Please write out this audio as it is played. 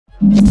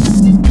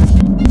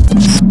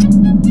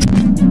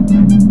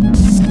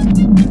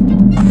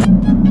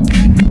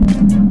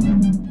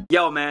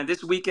Yo, man,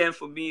 this weekend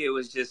for me it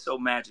was just so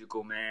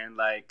magical, man.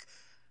 Like,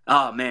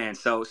 oh man,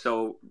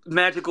 so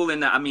magical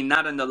in the I mean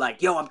not in the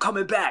like, yo, I'm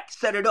coming back,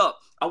 set it up.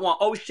 I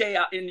want O'Shea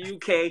out in the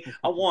UK.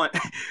 I want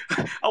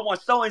I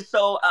want so and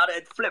so out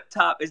at Flip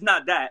Top. It's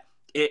not that.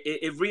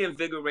 It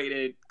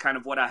reinvigorated kind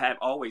of what I have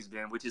always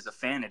been, which is a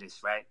fan of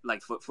this, right?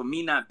 Like for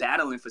me not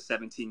battling for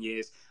 17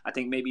 years, I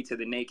think maybe to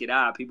the naked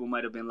eye, people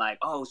might have been like,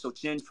 oh, so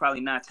Jin's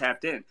probably not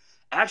tapped in.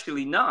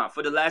 Actually, nah.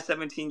 For the last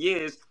 17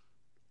 years,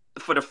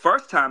 for the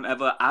first time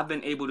ever, I've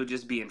been able to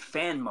just be in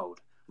fan mode,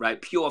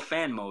 right? Pure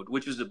fan mode,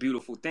 which was a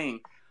beautiful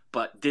thing.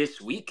 But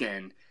this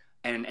weekend,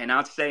 and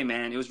I'd say,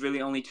 man, it was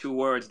really only two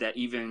words that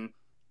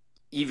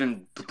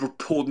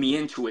pulled me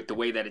into it the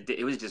way that it did.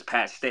 It was just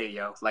Pat Stay,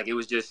 yo. Like it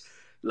was just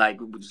like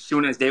as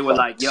soon as they were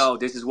like, Facts. yo,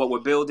 this is what we're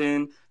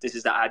building, this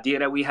is the idea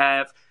that we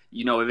have.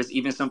 You know, if it's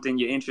even something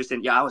you're interested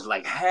in, yeah, I was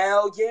like,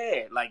 hell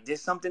yeah, like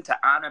there's something to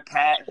honor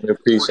Pat I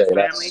for his appreciate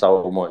that family.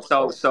 so much, So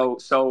bro. so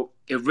so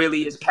it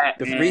really is Pat,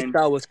 The man.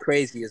 freestyle was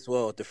crazy as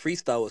well. The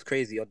freestyle was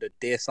crazy on the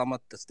Dear Summer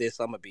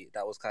beat.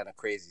 That was kind of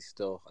crazy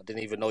still. I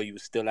didn't even know you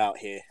was still out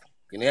here.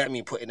 You know what I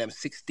mean? Putting them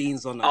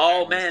 16s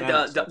Oh on the man, stand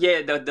up the stuff.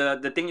 yeah,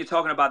 the thing you're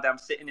talking about that I'm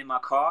sitting in my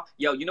car.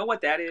 Yo, you know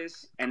what that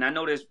is? And I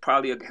know there's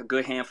probably a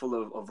good handful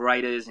of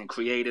writers and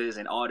creators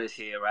and artists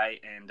here, right?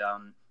 And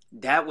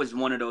that was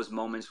one of those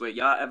moments where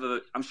y'all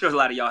ever I'm sure a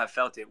lot of y'all have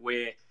felt it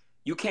where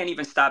you can't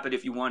even stop it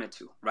if you wanted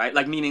to, right?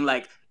 Like meaning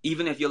like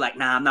even if you're like,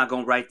 nah, I'm not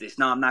gonna write this,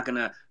 no, I'm not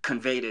gonna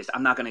convey this,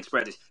 I'm not gonna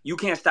express this. You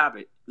can't stop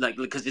it. Like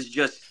because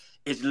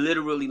it's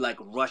literally like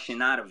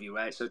rushing out of you,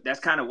 right? So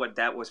that's kind of what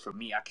that was for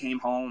me. I came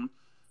home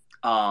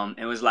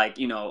it was like,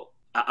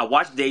 I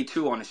watched day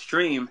two on the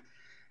stream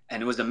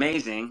and it was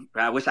amazing.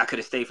 Right? I wish I could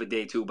have stayed for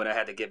day two, but I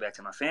had to get back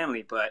to my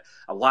family. But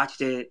I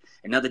watched it,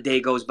 another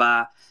day goes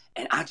by,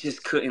 and I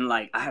just couldn't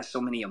I had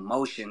so many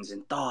emotions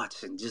and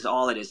thoughts and just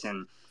all of this.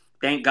 And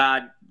thank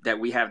God that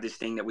we have this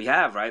thing that we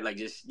have, right? Like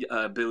just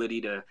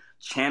ability to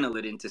channel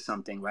it into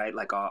something, right?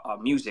 Like our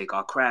music,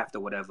 our craft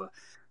or whatever.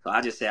 So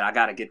I just said, I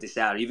got to get this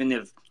out. Even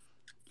if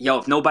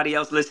nobody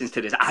else listens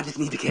to this, I just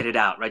need to get it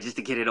out, right? Just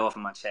to get it off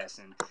of my chest,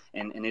 and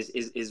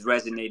is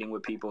resonating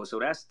with people. So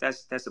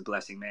that's a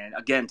blessing, man.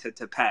 Again,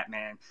 to Pat,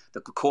 man,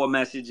 the core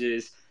message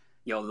is,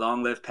 yo,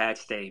 long live Pat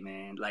Stay,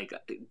 man. Like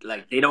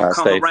they don't I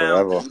come stay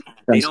around, forever.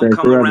 they That's don't stay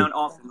come forever. around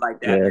often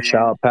like that, Yeah,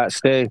 shout man. out Pat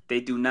Stay.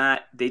 They do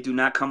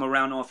not come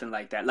around often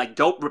like that. Like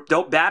dope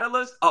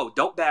battlers. Oh,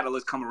 dope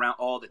battlers come around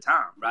all the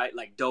time, right?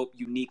 Like dope,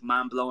 unique,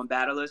 mind blowing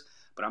battlers.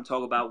 But I'm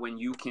talking about when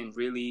you can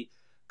really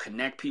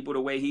connect people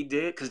the way he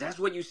did, because that's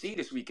what you see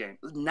this weekend.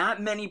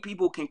 Not many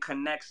people can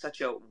connect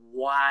such a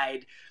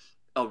wide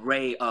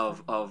array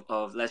of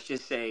let's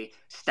just say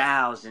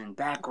styles and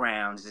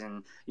backgrounds,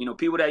 and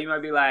people that you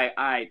might be like,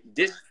 all right,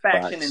 this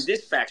faction and Facts.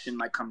 this faction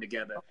might come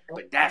together,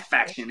 but that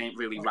faction ain't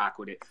really rock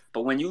with it.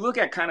 But when you look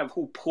at kind of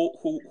who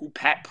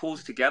Pat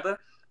pulls together,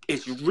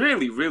 it's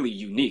really really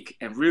unique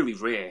and really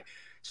rare.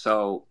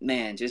 So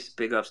man, just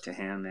big ups to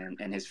him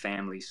and his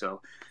family.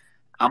 So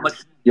I'm a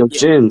Yo,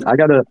 yeah. Jin, I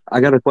got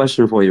a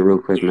question for you real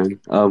quick, man.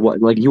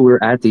 What like you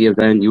were at the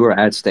event, you were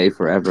at Stay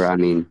Forever. I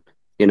mean,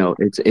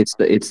 it's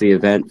the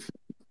event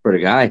for the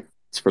guy.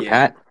 It's for Yeah,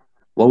 Pat.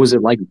 What was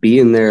it like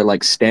being there,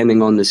 like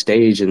standing on the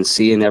stage and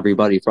seeing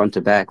everybody front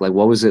to back? Like,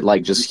 what was it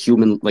like, just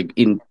human, like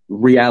in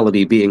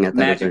reality, being at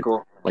that event,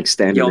 magical. like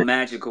standing Yo, there?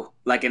 magical.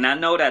 Like, and I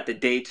know that the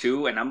day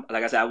too, and I'm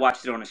like I said, I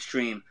watched it on a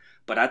stream,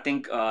 but I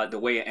think the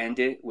way it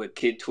ended with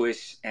Kid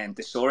Twist and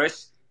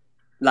Thesaurus,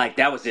 like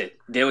that was it.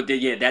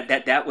 Yeah,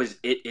 that was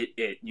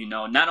it.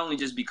 Not only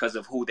just because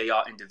of who they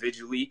are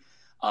individually,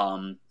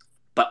 um,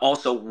 but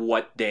also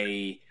what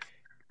they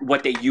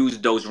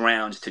used those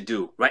rounds to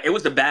do. Right, it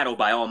was a battle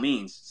by all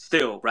means,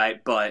 still,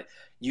 right, but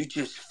you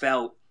just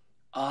felt.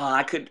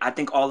 I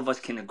think all of us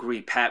can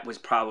agree. Pat was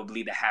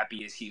probably the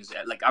happiest he was.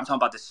 Like I'm talking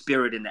about the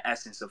spirit and the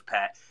essence of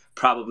Pat.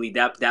 Probably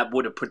that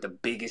would have put the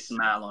biggest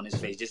smile on his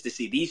face just to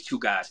see these two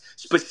guys,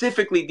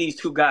 specifically these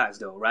two guys,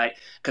 though, right?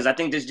 Because I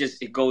think this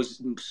just it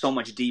goes so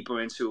much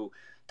deeper into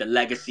the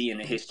legacy and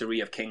the history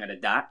of King of the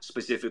Dot,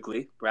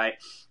 specifically, right?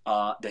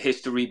 The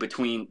history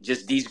between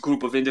just these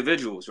group of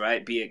individuals,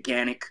 right? Be it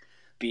Gannick,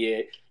 be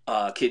it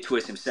Kid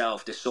Twist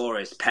himself,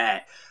 Thesaurus,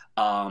 Pat,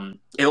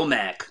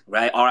 Ilmac,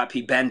 right?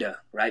 R.I.P. Bender,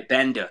 right?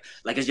 Bender.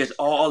 Like it's just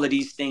all of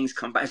these things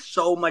combined.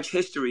 So much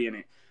history in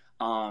it.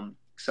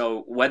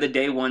 So whether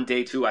day one,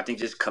 day two, I think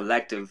just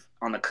collective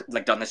on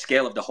the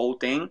scale of the whole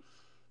thing,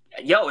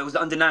 yo, it was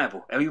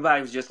undeniable.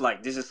 Everybody was just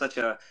like, this is such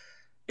a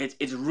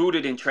it's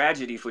rooted in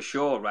tragedy for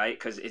sure, right?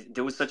 Because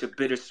there was such a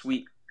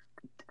bittersweet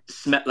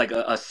smell, like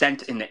a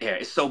scent in the air.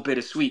 It's so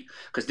bittersweet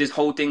because this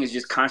whole thing is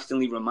just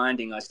constantly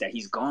reminding us that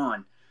he's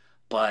gone,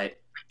 but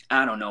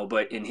I don't know.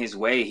 But in his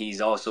way,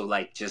 he's also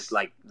like just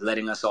like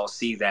letting us all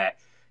see that,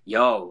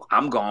 yo,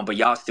 I'm gone, but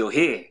y'all still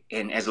here,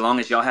 and as long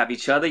as y'all have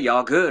each other,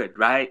 y'all good,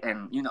 right?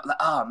 And like,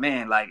 oh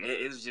man, like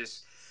it was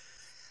just.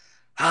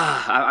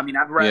 I mean,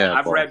 Yeah,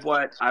 I've bro. read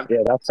what I've Yeah,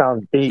 that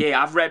sounds deep.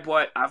 yeah, I've read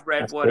what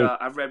That's deep.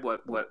 I've read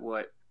what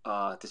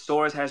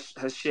Thesaurus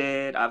has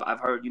shared. I've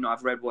heard,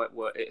 I've read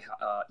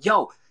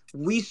yo,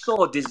 we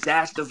saw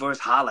Disaster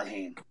versus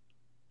Holohan.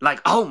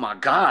 Like, oh my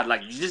God,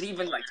 like just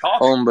even like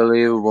talking.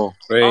 Unbelievable.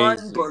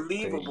 Crazy. Crazy.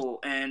 Unbelievable.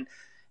 And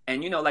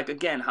like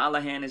again,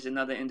 Holohan is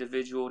another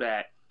individual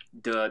that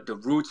the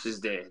roots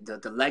is there,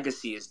 the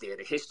legacy is there,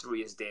 the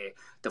history is there,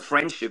 the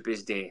friendship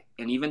is there,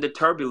 and even the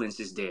turbulence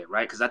is there,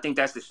 right? Because I think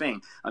that's the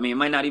thing. I mean, it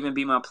might not even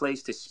be my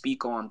place to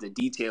speak on the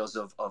details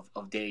of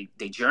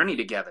their journey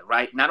together,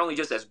 right? Not only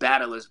just as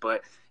battlers,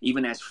 but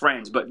even as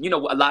friends. But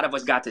a lot of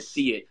us got to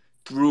see it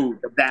through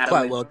the Quite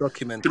battling well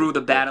documented through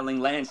the as well. battling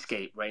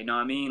landscape, right? You know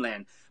what I mean?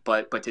 And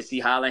but to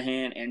see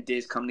Holohan and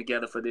Diz come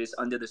together for this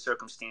under the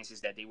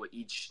circumstances that they were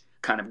each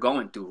kind of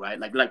going through, right?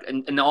 Like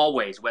in all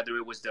ways, whether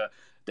it was the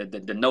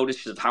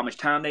notice of how much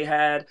time they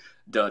had,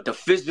 the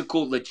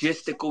physical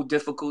logistical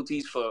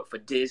difficulties for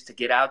Diz to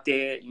get out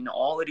there,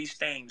 all of these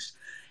things.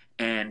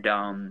 And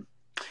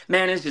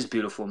man, it's just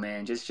beautiful,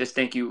 man. Just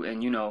thank you,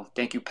 and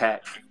thank you,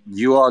 Pat.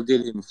 You all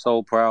did him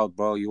so proud,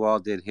 bro. You all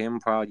did him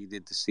proud. You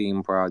did the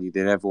scene proud. You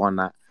did everyone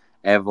that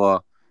ever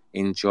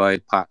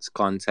enjoyed Pat's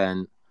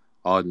content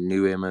or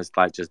knew him as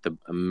like just an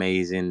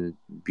amazing,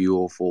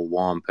 beautiful,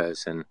 warm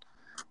person.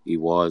 He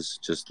was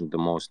just the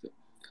most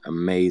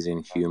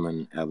amazing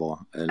human ever,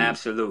 and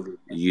Absolutely,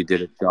 you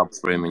did a job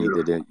for him, and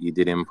you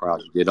did him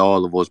proud. You did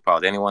all of us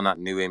proud. Anyone that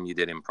knew him, you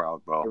did him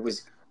proud, bro. it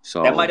was.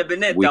 That might So have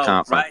been it, we though,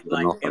 can't thank right? you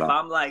Like, enough for if that.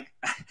 I'm like,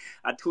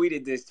 I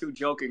tweeted this too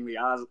jokingly.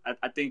 I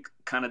think,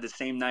 kind of the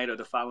same night or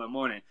the following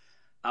morning,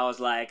 I was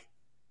like,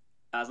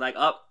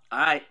 all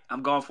right,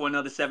 I'm going for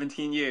another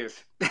 17 years.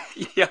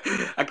 Yeah,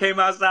 I came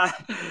outside.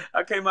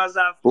 I came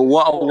outside But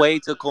what a for. way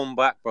to come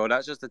back, bro.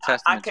 That's just a I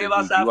testament to came who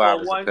outside you for are a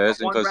as a one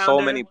person. one Because so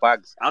rounder. many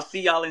bags. I'll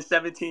see y'all in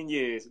 17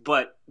 years.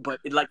 But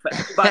like for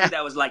everybody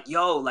that was like,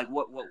 yo, like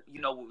what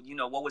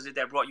what was it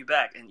that brought you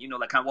back? And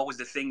like kind of what was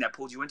the thing that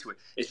pulled you into it?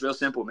 It's real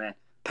simple, man.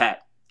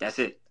 Pat, that's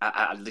it.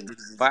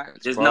 Facts,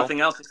 There's bro.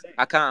 nothing else to say.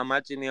 I can't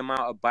imagine the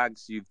amount of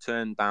bags you've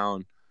turned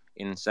down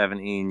in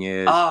 17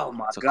 years Oh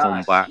my to come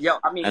gosh, back. yo,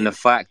 I And the mean,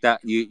 fact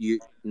that you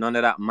none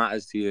of that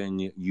matters to you, and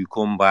you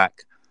come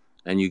back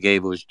and you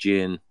gave us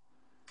Jin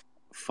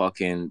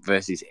fucking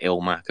versus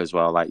Ilmac as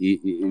well. Like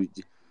you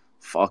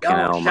fucking yo,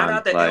 hell, shout man.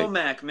 out to Like,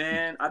 Ilmac,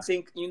 man. I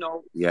think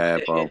yeah,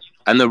 it, bro. it,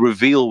 And the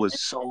reveal was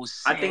so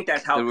I think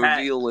that's sick. how The Pat.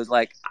 reveal was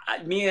like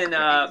Me crazy.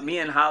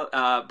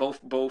 and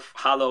both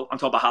Hollow. I'm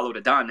talking about Hollow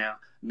to Don now.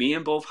 Me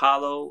and both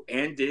Hollow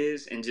and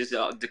Diz and just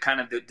the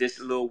kind of this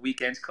little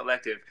weekends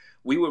collective.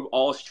 We were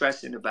all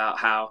stressing about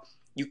how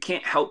you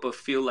can't help but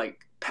feel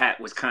like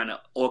Pat was kind of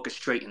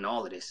orchestrating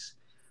all of this,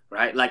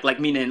 right? Like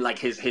meaning like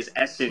his Yeah.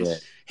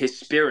 essence, his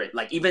spirit,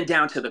 like even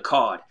down to the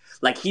card.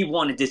 Like he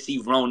wanted to see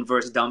Roan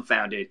versus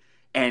Dumbfounded,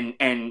 and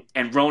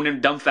Roan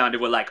and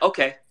Dumbfounded were like,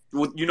 okay,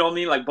 well, you know what I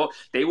mean? Like both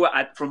they were,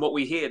 from what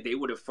we hear, they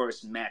were the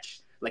first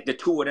match. Like the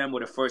two of them were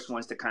the first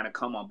ones to kind of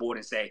come on board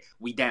and say,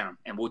 we down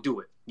and we'll do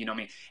it. You know what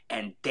I mean?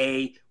 And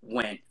they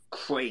went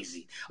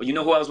crazy. Well, you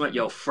know who else went?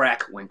 Yo,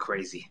 Frack went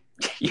crazy.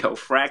 Yo,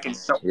 Frack and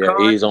Yeah,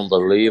 SoCon. he's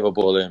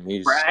unbelievable, him.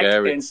 He's Frack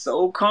scary. and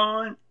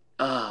SoCon.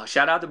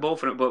 Shout out to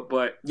both of them.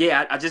 But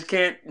yeah, I just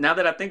can't. Now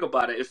that I think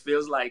about it, it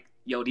feels like,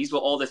 yo, these were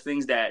all the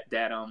things that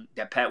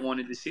Pat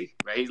wanted to see.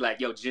 Right? He's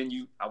like, yo,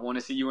 Jin, I want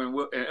to see you in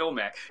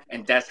Ilmac,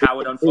 and that's how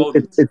it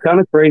unfolded. It's kind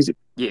of crazy.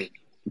 Yeah.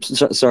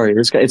 Sorry,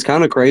 it's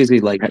kind of crazy.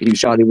 Like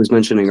Shadi was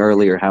mentioning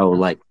earlier, how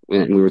like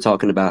when we were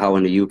talking about how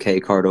in the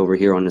UK card over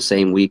here on the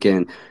same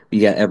weekend, you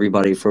get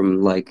everybody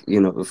from like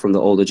from the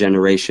older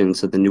generation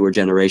to the newer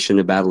generation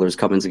of battlers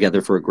coming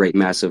together for a great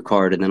massive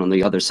card, and then on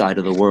the other side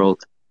of the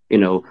world,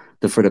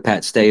 for the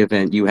Pat Stay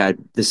event, you had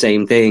the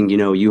same thing.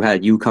 You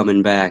had you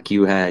coming back,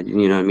 you had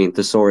what I mean,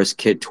 Thesaurus,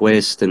 Kid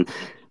Twist, and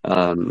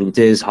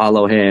Diz,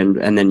 Hollow Hand,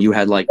 and then you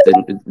had like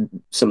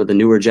some of the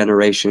newer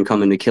generation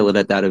coming to kill it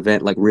at that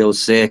event, like Real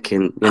Sick,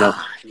 and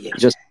Yeah.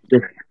 just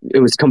it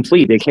was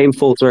complete. It came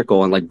full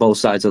circle on like both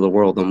sides of the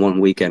world in one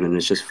weekend, and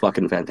it's just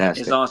fucking It's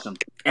fantastic. awesome.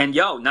 And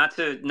yo, not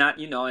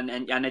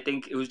and I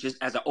think it was just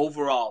as an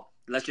overall,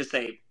 let's just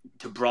say,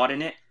 to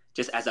broaden it,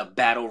 just as a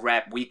battle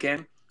rap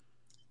weekend.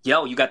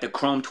 Yo, you got the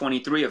Chrome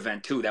 23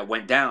 event too that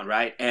went down,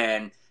 right?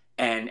 And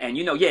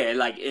yeah,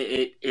 like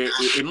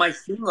it might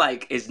seem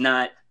like it's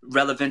not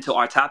relevant to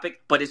our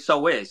topic, but it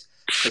so is.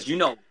 Because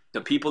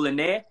the people in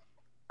there,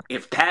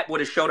 if Pat would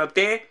have showed up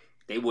there,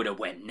 they would have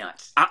went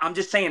nuts. I'm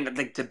just saying,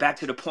 like, to back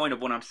to the point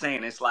of what I'm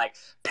saying, it's like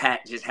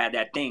Pat just had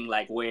that thing,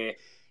 like, where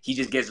he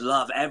just gets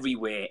love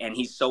everywhere, and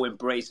he's so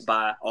embraced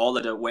by all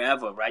of the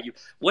wherever, right?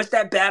 What's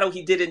that battle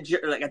he did in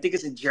like I think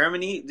it's in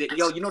Germany?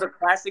 Yo, the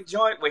classic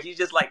joint where he's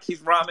just like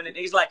he's rhyming and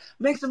he's like,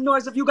 make some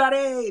noise if you got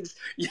AIDS.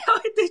 Yo,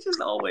 they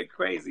just all went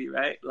crazy,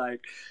 right?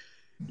 Like,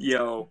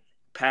 yo,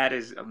 Pat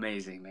is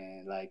amazing,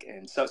 man. Like,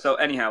 and so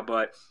anyhow,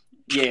 but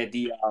yeah,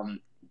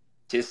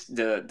 just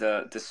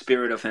the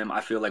spirit of him,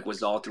 I feel like,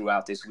 was all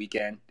throughout this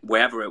weekend,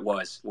 wherever it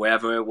was,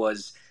 whether it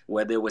was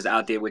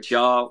out there with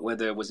y'all,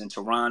 whether it was in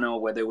Toronto,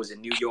 whether it was in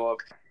New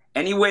York,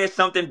 anywhere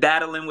something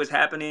battling was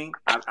happening.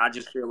 I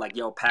just feel like,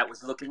 yo, Pat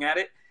was looking at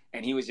it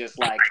and he was just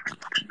like,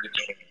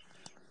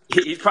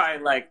 he's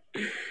probably like,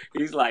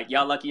 he's like,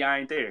 y'all lucky I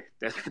ain't there.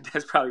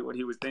 That's probably what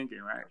he was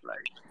thinking, right?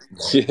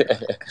 Like, Yeah,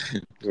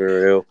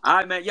 for real. all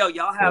right, man. Yo,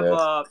 y'all have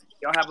Yeah.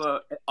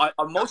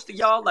 are most of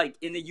y'all like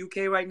in the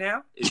UK right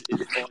now? Is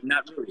or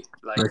not really?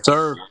 Like, Yes,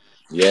 sir.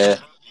 Yeah.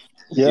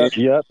 Yep.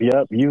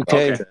 UK.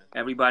 okay,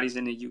 everybody's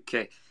in the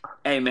UK.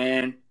 Hey,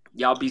 man,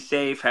 y'all be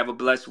safe. Have a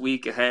blessed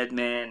week ahead,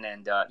 man.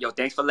 And yo,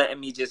 thanks for letting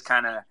me just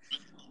kind of.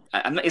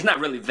 It's not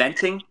really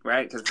venting,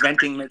 right? Because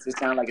venting makes it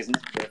sound like it's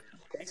negative.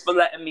 Thanks for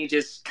letting me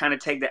just kind of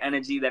take the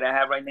energy that I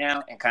have right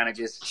now and kind of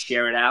just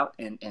share it out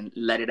and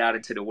let it out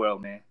into the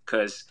world, man.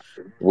 Because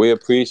We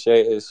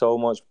appreciate it so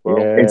much, bro.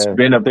 Yeah. It's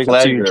been a Big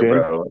up to you, pleasure, Jim.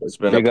 bro. It's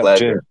been Big a up,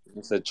 pleasure. Jim.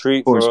 It's a treat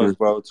Of course, for us, man.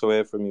 bro, to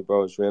hear from you,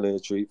 bro. It's really a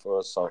treat for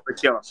us. So, for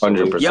sure.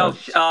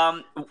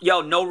 100%.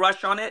 Yo, no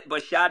rush on it,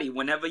 but Shadi,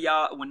 whenever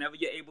you're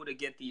able to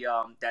get the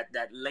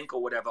that link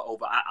or whatever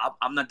over,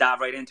 I'm gonna dive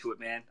right into it,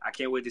 man. I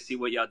can't wait to see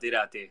what y'all did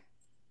out there.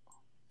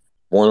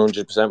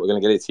 100%, we're gonna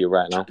get it to you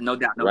right now. No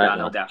doubt, no Right doubt,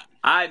 now. no doubt.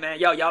 All right, man.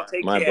 Yo, y'all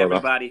take My care, brother.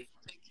 everybody.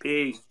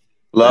 Peace.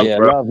 Love, Yeah,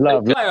 bro.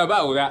 love.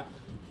 About that.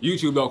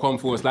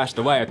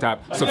 YouTube.com/TheWireTap.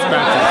 Subscribe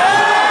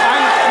to